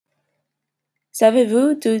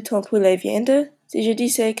Savez-vous d'où ton poulet vient de? Si je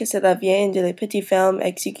disais que cela vient de les petites fermes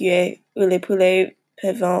exiguës où les poulets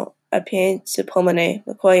peuvent à peine se promener,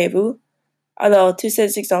 le croyez-vous? Alors, tous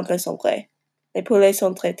ces exemples sont vrais. Les poulets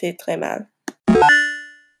sont traités très mal.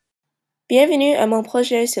 Bienvenue à mon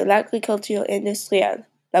projet sur l'agriculture industrielle,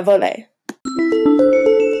 la volaille.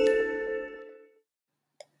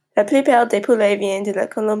 La plupart des poulets viennent de la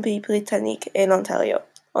Colombie-Britannique et l'Ontario.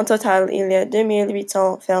 En total, il y a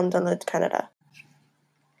 2800 fermes dans le Canada.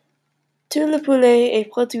 Tout le poulet est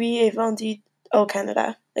produit et vendu au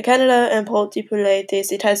Canada. Le Canada importe du poulet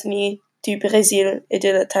des États-Unis, du Brésil et de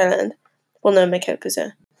la Thaïlande, pour nommer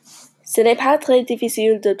quelques-uns. Ce n'est pas très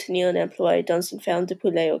difficile d'obtenir un emploi dans une ferme de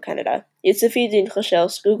poulet au Canada. Il suffit d'une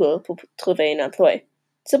recherche Google pour trouver un emploi.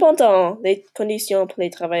 Cependant, les conditions pour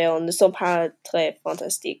les travailleurs ne sont pas très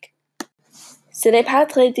fantastiques. Ce n'est pas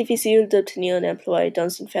très difficile d'obtenir un emploi dans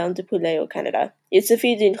une ferme de poulet au Canada. Il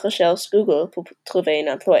suffit d'une recherche Google pour trouver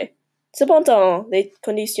un emploi. Cependant, les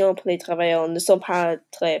conditions pour les travailleurs ne sont pas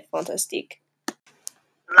très fantastiques.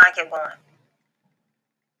 Line kept going.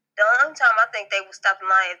 The only time I think they would stop the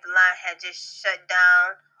line if the line had just shut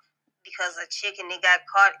down because a chicken that got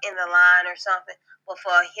caught in the line or something. But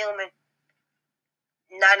for a human,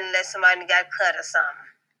 not unless somebody got cut or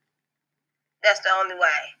something. That's the only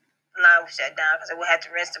way the line was shut down because they would have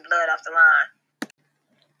to rinse the blood off the line.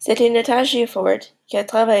 C'était Natasha Ford qui a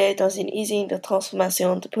travaillé dans une usine de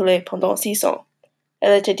transformation de poulet pendant 6 ans.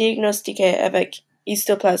 Elle a été diagnostiquée avec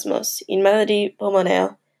histoplasmos, une maladie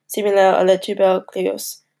pulmonaire similaire à la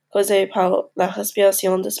tuberculose, causée par la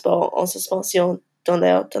respiration de spores en suspension dans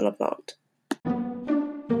l'air de la plante.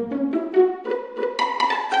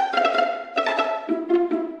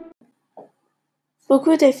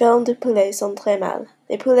 Beaucoup des fermes de poulets sont très mal.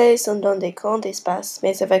 Les poulets sont dans des grands espaces,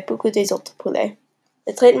 mais avec beaucoup des autres poulets.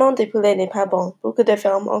 Le traitement des poulets n'est pas bon. Beaucoup de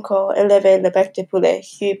fermes encore élèvent le bec des poulets,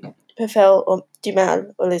 qui peut faire du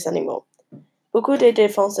mal aux animaux. Beaucoup de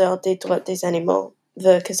défenseurs des droits des animaux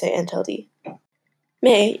veulent que c'est interdit.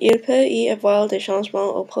 Mais il peut y avoir des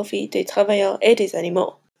changements au profit des travailleurs et des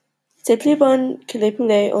animaux. C'est plus bon que les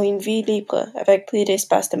poulets ont une vie libre avec plus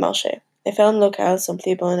d'espace de marché. Les fermes locales sont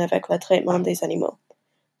plus bonnes avec le traitement des animaux.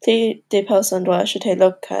 Plus de personnes doivent acheter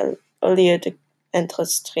local au lieu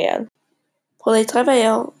d'industriel. Pour les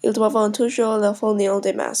travailleurs, ils doivent toujours leur fournir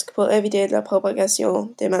des masques pour éviter la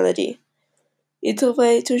propagation des maladies. Ils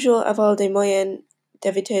devraient toujours avoir des moyens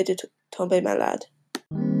d'éviter de tomber malade.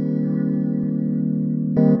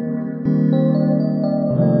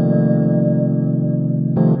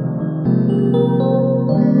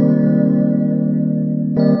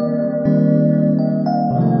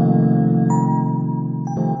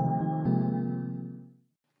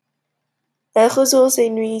 La ressource est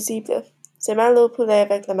nuisible. C'est mal au poulet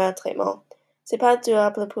avec le maltraitement. C'est pas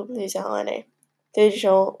durable pour plusieurs années. Les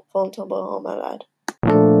gens vont tomber malades.